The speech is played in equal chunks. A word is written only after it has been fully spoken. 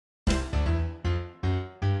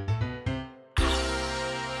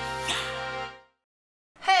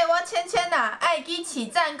啊，爱记起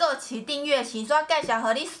赞购、起订阅、请刷介绍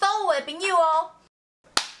给你所有的朋友哦。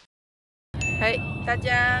嘿，大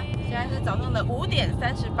家，现在是早上的5点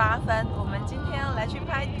38分，我们今天要来去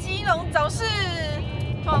拍基隆早市。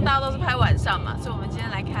通常大家都是拍晚上嘛，所以我们今天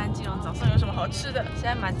来看基隆早上有什么好吃的，现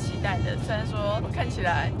在蛮期待的。虽然说我看起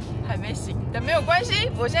来还没醒，但没有关系，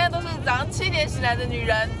我现在都是早上7点醒来的女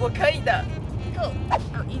人，我可以的。Go，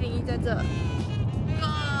 哦，101在这。Go，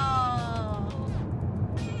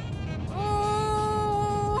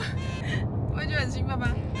 我也觉得很兴奋吧？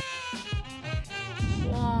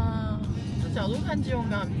哇，这角度看基隆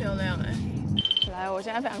港很漂亮哎。来，我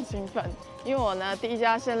现在非常兴奋，因为我呢第一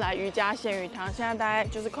家先来渔家鲜鱼汤，现在大概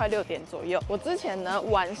就是快6点左右。我之前呢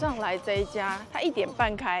晚上来这一家，它1点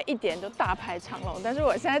半开，1点就大排长龙，但是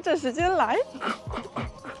我现在这时间来，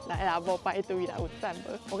来啦，不排队啦，有赞不？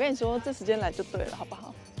我跟你说，这时间来就对了，好不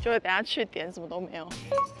好？就等下去点什么都没有。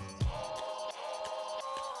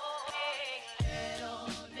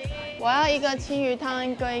我要一个青鱼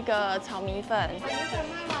汤跟一个炒米粉。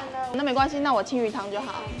那没关系，那我青鱼汤就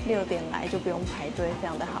好。6点来就不用排队，非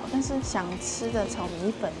常的好。但是想吃的炒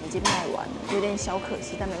米粉已经卖完了，有点小可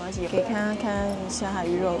惜，但没关系。可以看一下它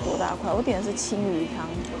鱼肉有多大块。我点的是青鱼汤。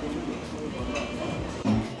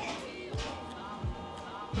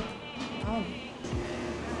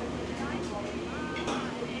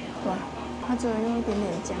哇，它只有用一点点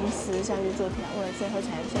姜丝下去做调味，所以喝起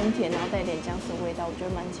来鲜甜，然后带一点姜丝的味道，我觉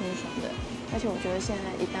得蛮清爽的。而且我觉得现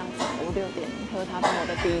在一大早5、6点喝它当我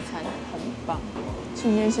的第一餐，很棒，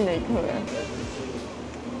瞬间性的一刻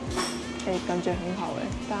哎，感觉很好哎，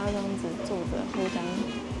大家这样子坐着互相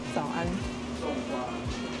早安，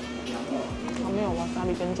旁边有瓦萨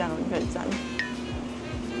比跟酱油可以沾，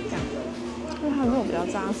这样，因为它的肉比较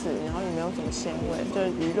扎实，然后也没有什么鲜味，就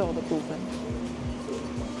是鱼肉的部分，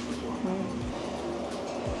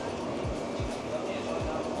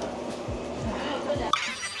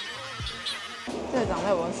这个长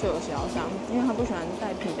辈我是有小伤，因为他不喜欢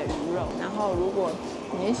带皮的鱼肉。然后如果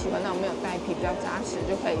你喜欢那种没有带皮、比较扎实，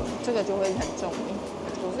就可以这个就会很重。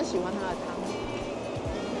我是喜欢它的汤。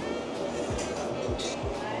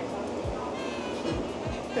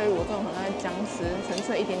对于我这种很爱姜丝、纯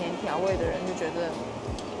粹一点点调味的人，就觉得，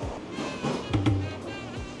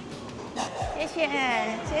谢谢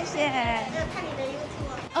谢谢。看你的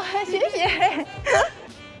YouTube 哦，谢谢。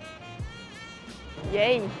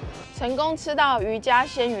耶！成功吃到渔家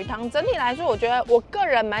鲜鱼汤，整体来说，我觉得我个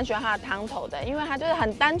人蛮喜欢它的汤头的，因为它就是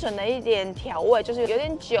很单纯的一点调味，就是有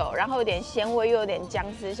点酒，然后有点鲜味，又有点姜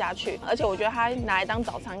丝下去，而且我觉得它拿来当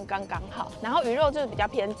早餐刚刚好。然后鱼肉就是比较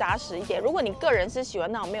偏扎实一点，如果你个人是喜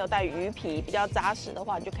欢那种没有带鱼皮、比较扎实的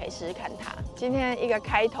话，你就可以试试看它。今天一个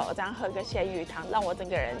开头这样喝个鲜鱼汤，让我整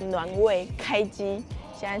个人暖胃开机。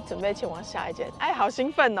现在准备前往下一间，哎，好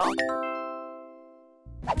兴奋哦！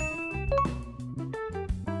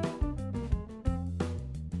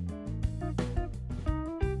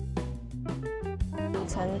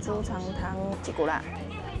成猪肠汤吉古拉，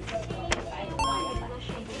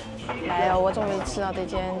来哦！我终于吃到这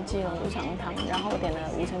间基隆猪肠汤，然后我点了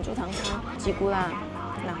5层猪肠汤、吉古拉，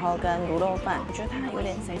然后跟卤肉饭。我觉得它有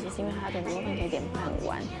点神奇，是因为它的卤肉饭可以点半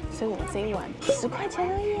碗，所以我这一碗10块钱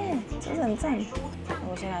而已，真的很赞。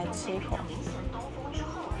我先来吃一口，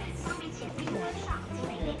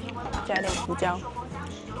加一点胡椒。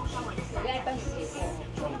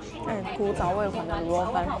古早味款的卤肉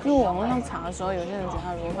饭，因为我网络上查的时候，有些人觉得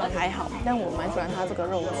它卤肉饭还好，但我蛮喜欢它这个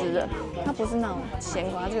肉汁的，它不是那种咸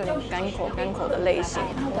口，它是有点干口的类型，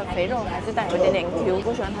它的肥肉还是带有一点点 Q，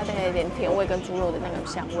 我喜欢它带一点甜味跟猪肉的那个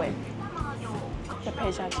香味，再配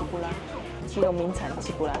一下吉古拉，基隆名产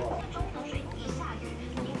吉古拉，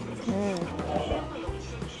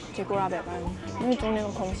吉古拉表干，因为中间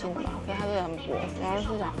是空心的嘛，所以它这个很薄，然后是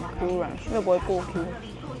很 Q 软，又不会过 Q。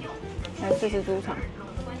来试试猪肠，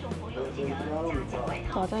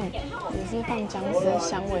哇，这也是放姜丝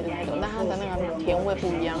香味的那种，但它的那个甜味不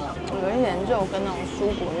一样，有一点肉跟那种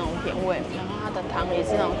蔬果那种甜味，然后它的汤也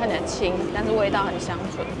是那种看起来清，但是味道很香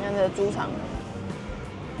醇。你看这个猪肠，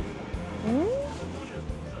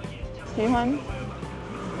喜欢，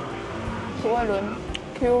不会轮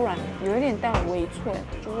Q 软，有一点带微脆，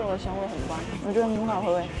猪肉的香味很棒，我觉得很好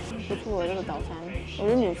喝不错的这个早餐，我觉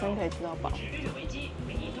得女生可以吃到饱。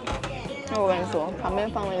那我跟你说，旁边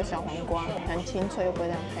放了一个小黄瓜，很清脆又不会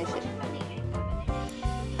这样太咸。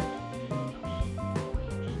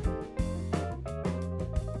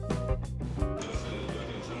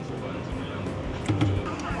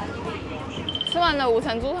吃完了5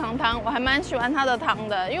层猪肠汤，我还蛮喜欢它的汤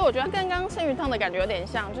的，因为我觉得跟刚刚生鱼汤的感觉有点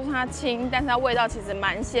像，就是它清，但是它味道其实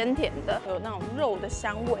蛮鲜甜的，有那种肉的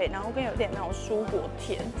香味，然后跟有点那种蔬果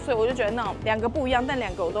甜，所以我就觉得那种2个不一样，但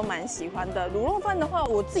2个我都蛮喜欢的。卤肉饭的话，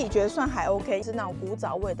我自己觉得算还 OK， 是那种古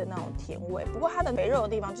早味的那种甜味，不过它的肥肉的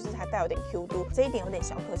地方就是还带有点 Q 度，这一点有点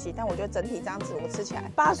小可惜，但我觉得整体这样子我吃起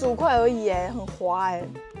来85块而已哎，很滑哎。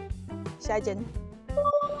下一间，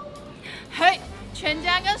嘿，全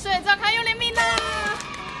家跟水水灶咖又联名啦！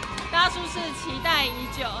大家是不是期待已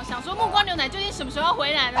久？想说木瓜牛奶究竟什么时候要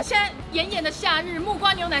回来呢？现在炎炎的夏日，木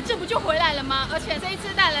瓜牛奶这不就回来了吗？而且这一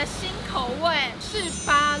次带来新口味，是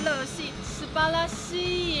芭乐系，是芭乐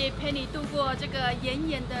系，陪你度过这个炎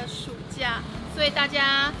炎的暑假。所以大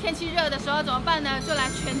家天气热的时候怎么办呢？就来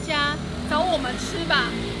全家找我们吃吧。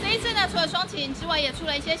这一次呢，除了双淇淋之外，也出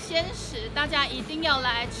了一些鲜食，大家一定要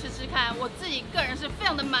来吃吃看。我自己个人是非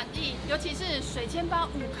常的满意，尤其是水煎包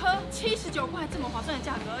5颗79块这么划算的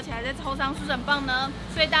价格，而且还在超商，是不是很棒呢？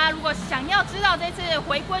所以大家如果想要知道这次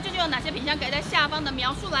回归究竟有哪些品项，可以在下方的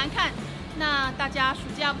描述栏看。那大家暑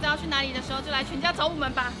假不知道去哪里的时候，就来全家找我们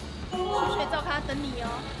吧。水水灶咖等你哦，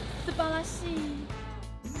是巴拉西。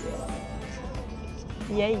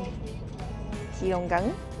耶，基隆港。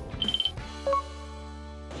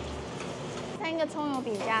3个葱油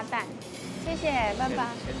饼加蛋，谢谢，拜拜。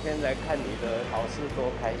前天来看你的好事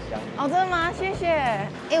多开箱。哦，真的吗？谢谢。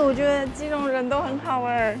哎，我觉得基隆人都很好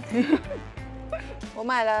哎。我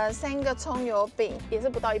买了3个葱油饼，也是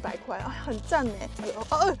不到100块，啊，很赞哎。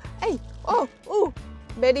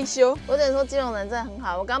没利修，我只能说基隆人真的很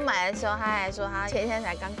好。我刚买的时候，他还说他前天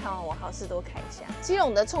才刚看完我好事多开箱。基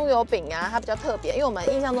隆的葱油饼啊，它比较特别，因为我们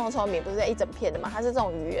印象中的葱油饼不是一整片的嘛，它是这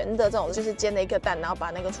种圆的这种，就是煎了一颗蛋，然后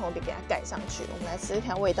把那个葱油饼给它盖上去。我们来试试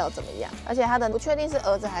看味道怎么样。而且它的不确定是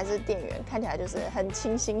儿子还是店员，看起来就是很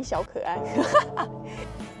清新小可爱。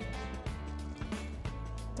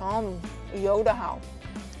油的好。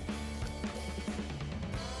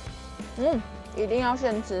一定要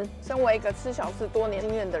现吃。身为一个吃小吃多年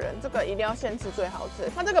经验的人，这个一定要现吃最好吃。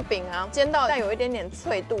它这个饼啊，煎到带有一点点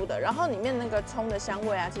脆度的，然后里面那个葱的香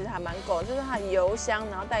味啊，其实还蛮够，就是它的油香，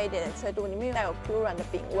然后带一点点脆度，里面又带有 Q 软的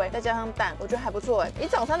饼味，再加上蛋，我觉得还不错哎。以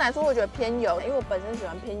早餐来说，我觉得偏油，因为我本身喜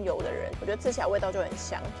欢偏油的人，我觉得吃起来味道就很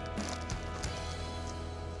香。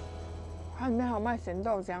它里面还有卖咸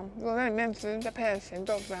豆浆，如果在里面吃，再配咸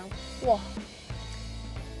豆浆，哇！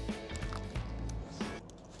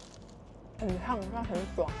很烫，但很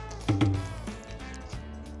爽。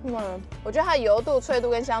我觉得它的油度、脆度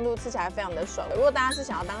跟香度吃起来非常的爽。如果大家是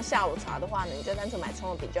想要当下午茶的话呢，你就单纯买葱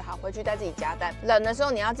油饼就好，回去再自己加蛋。冷的时候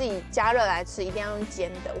你要自己加热来吃，一定要用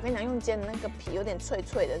煎的。我跟你讲，用煎的那个皮有点脆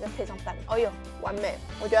脆的，再配上蛋，哎呦，完美！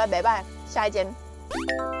我觉得没败。下一间。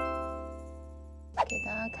给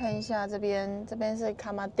大家看一下这边是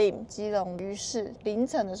卡马丁基隆鱼市，凌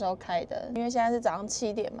晨的时候开的，因为现在是早上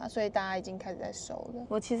7点嘛，所以大家已经开始在收了。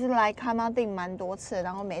我其实来卡马丁蛮多次，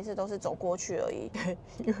然后每一次都是走过去而已，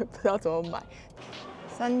因为不知道怎么买。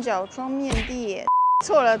三角窗面店，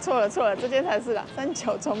错了，这间才是啦，三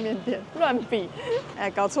角窗面店，乱比，哎，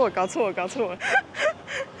搞错了，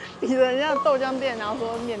比人家豆浆店，然后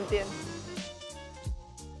说面店。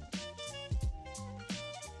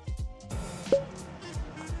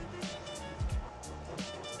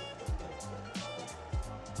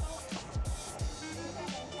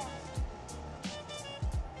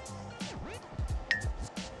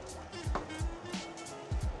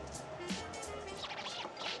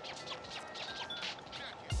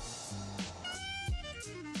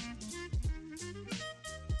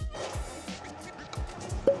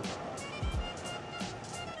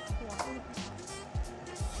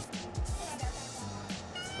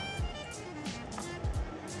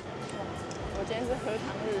我今天是喝汤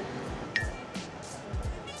日。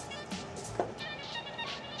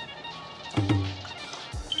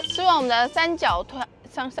吃完我们的三角川，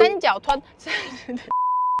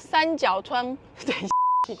对，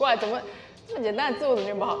奇怪，怎么？这么简单的字我怎么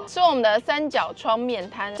念不好？是我们的三角窗面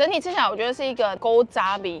摊，整体吃起来我觉得是一个勾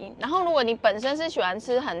扎饼。然后如果你本身是喜欢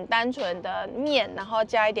吃很单纯的面，然后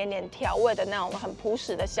加一点点调味的那种很朴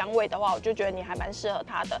实的香味的话，我就觉得你还蛮适合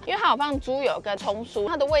它的，因为它有放猪油跟葱酥，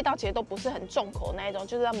它的味道其实都不是很重口那一种，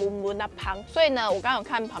就是闷那胖。所以呢，我刚刚有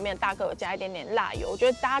看旁边的大哥有加一点点辣油，我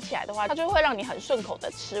觉得搭起来的话，它就会让你很顺口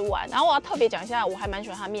的吃完。然后我要特别讲一下，我还蛮喜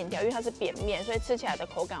欢它面条，因为它是扁面，所以吃起来的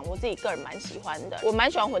口感我自己个人蛮喜欢的。我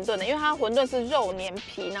蛮喜欢馄饨的，因为它馄饨是肉黏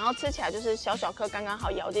皮，然后吃起来就是小小颗，刚刚好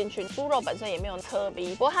咬进去。猪肉本身也没有侧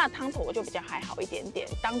鼻，不过它的汤头我就比较还好一点点，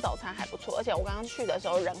当早餐还不错。而且我刚刚去的时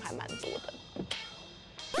候人还蛮多的。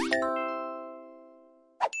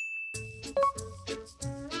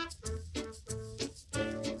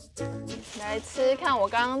来来吃看我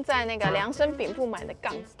刚刚在那个量身饼铺买的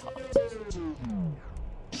杠子头。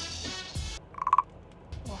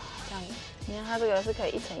哇，这样子，你看它这个是可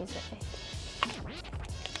以一层一层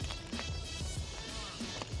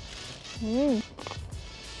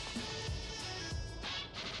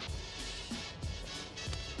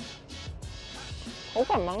口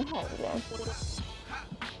感蛮好的。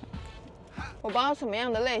我不知道什么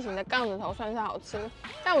样的类型的杠子头算是好吃，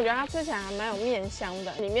但我觉得它吃起来还蛮有面香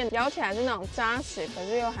的，里面咬起来是那种扎实，可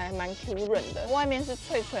是又还蛮 Q 润的，外面是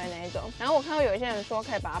脆脆的那一种。然后我看到有一些人说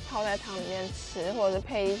可以把它泡在汤里面吃，或者是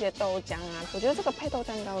配一些豆浆啊，我觉得这个配豆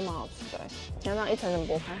浆应该会蛮好吃的。你要这样一层层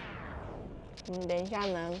剥开。我们等一下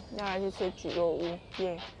呢要来去吃蒟蒻屋，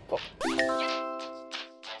耶 ，Go！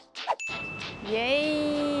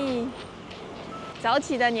 耶！早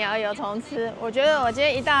起的鸟有虫吃，我觉得我今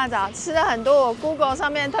天一大早吃了很多我 Google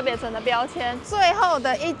上面特别存的标签，最后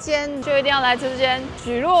的一间就一定要来吃这间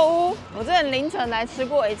蒟蒻屋。我之前凌晨来吃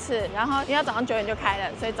过一次，然后因为它早上9点就开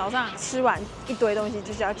了，所以早上吃完一堆东西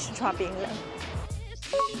就是要吃剉冰了。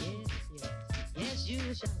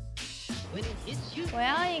我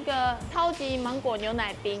要一个超级芒果牛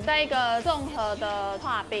奶冰，再一个综合的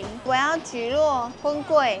剉冰。我要蒟蒻、荤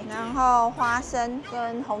桂，然后花生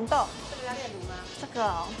跟红豆。这个要炼乳吗？这个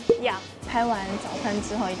哦，要。拍完早餐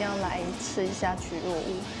之后一定要来吃一下蒟蒻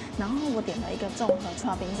屋。然后我点了一个综合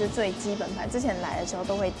剉冰，是最基本盘，之前来的时候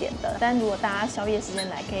都会点的。但如果大家宵夜时间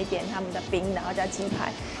来，可以点他们的冰，然后加鸡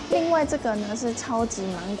排。另外这个呢是超级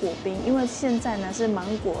芒果冰，因为现在呢是芒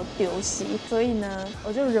果丢席，所以呢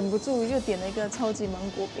我就忍不住又点了一个超级芒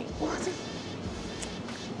果冰。哇，这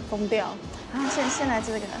疯掉！啊，先来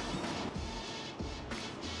吃这个。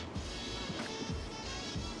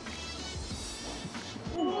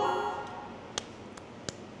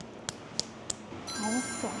好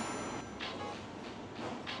爽！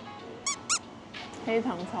黑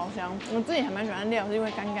糖超香，我自己还蛮喜欢料，是因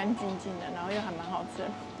为干干净净的，然后又还蛮好吃的。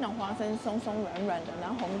那种花生松松软软的，然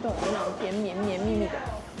后红豆有那种甜绵绵密密的，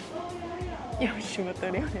要想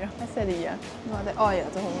得了了。太犀利啊！我在爱呀，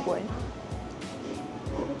这红龟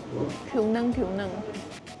 ，Q 嫩 Q 嫩。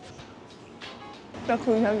要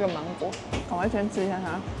吃一下这个芒果，赶快先吃一下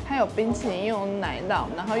它。它有冰淇淋，又有奶酪，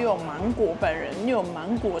然后又有芒果本人，又有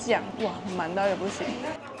芒果酱，哇，满到也不行。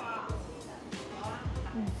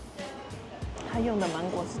它用的芒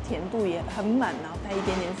果是甜度也很满，然后带一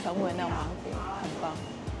点点酸味那种芒果，很棒。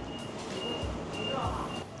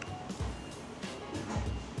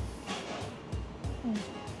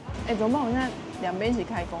怎么办？我现在两边一起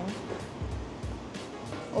开工。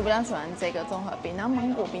我比较喜欢这个综合冰，然后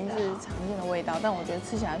芒果冰是常见的味道，但我觉得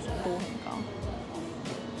吃起来爽度很高，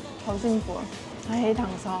好幸福啊！它黑糖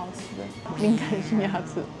超好吃的，敏感性牙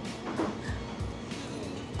齿，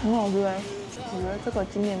很好吃哎。我觉得这个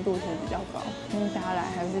经验度其实比较高，大家来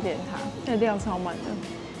还是点它，这料超满的，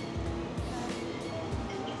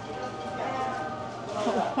好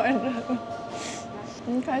快乐，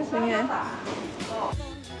很开心哎。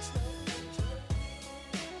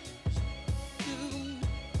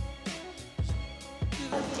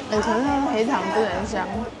可是它的黑糖真的很香。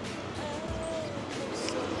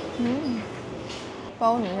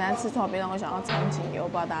包括你们现在吃剉冰让我想到苍井优，不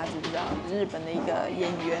知道大家知不知道，日本的一个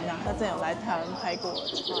演员啊，他之前有来台湾拍过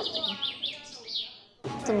剉冰。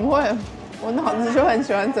怎么会？我脑子就很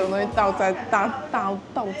喜欢这种东西倒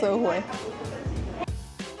这回。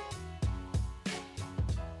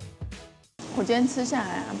我今天吃下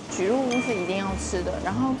来啊，蒟蒻屋是一定要吃的，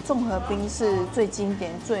然后综合冰是最经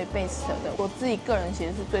典、最 base 的。我自己个人其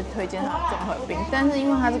实是最推荐它的综合冰，但是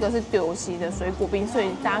因为它这个是丢席的水果冰，所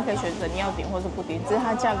以大家可以选择你要点或是不点，只是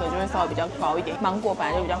它价格就会稍微比较高一点。芒果本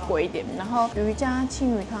来就比较贵一点，然后鱼加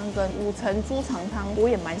青鱼汤跟5层猪肠汤我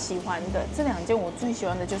也蛮喜欢的。这2间我最喜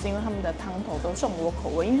欢的就是因为他们的汤头都重我口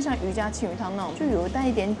味，因为像鱼加青鱼汤那种就有带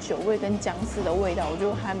一点酒味跟姜丝的味道，我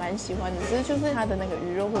就还蛮喜欢的。只是就是它的那个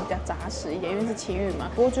鱼肉会比较扎实一点。因为是青鱼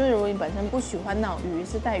嘛，不过就是如果你本身不喜欢那种鱼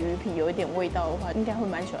是带鱼皮有一点味道的话，应该会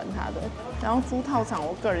蛮喜欢它的。然后猪套肠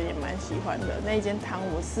我个人也蛮喜欢的，那一间汤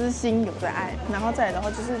我私心有在爱。然后再来的话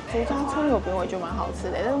就是周家葱油饼，我觉得蛮好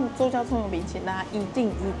吃的。但是周家葱油饼，请大家一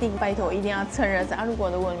定拜托一定要趁热吃啊！如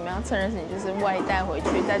果你们要趁热吃，你就是外带回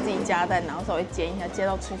去，再自己加蛋，然后稍微煎一下，煎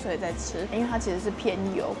到脆脆再吃。因为它其实是偏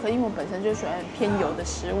油，可是因为我本身就喜欢偏油的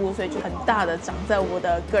食物，所以就很大的长在我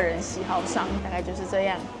的个人喜好上，大概就是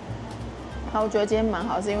这样。好，我觉得今天蛮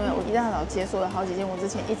好，是因为我一大早解锁了好几间我之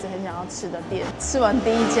前一直很想要吃的店。吃完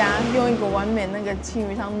第一家，用一个完美那个青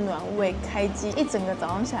鱼汤暖胃开机，一整个早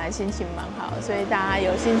上下来心情蛮好的，所以大家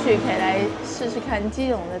有兴趣可以来试试看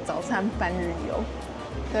基隆的早餐半日游。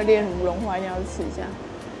这炼乳龙花一定要吃一下。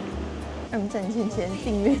按赞千千，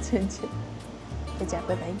订阅千千，大家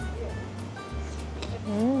拜拜。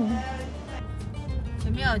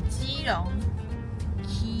前面有基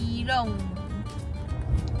隆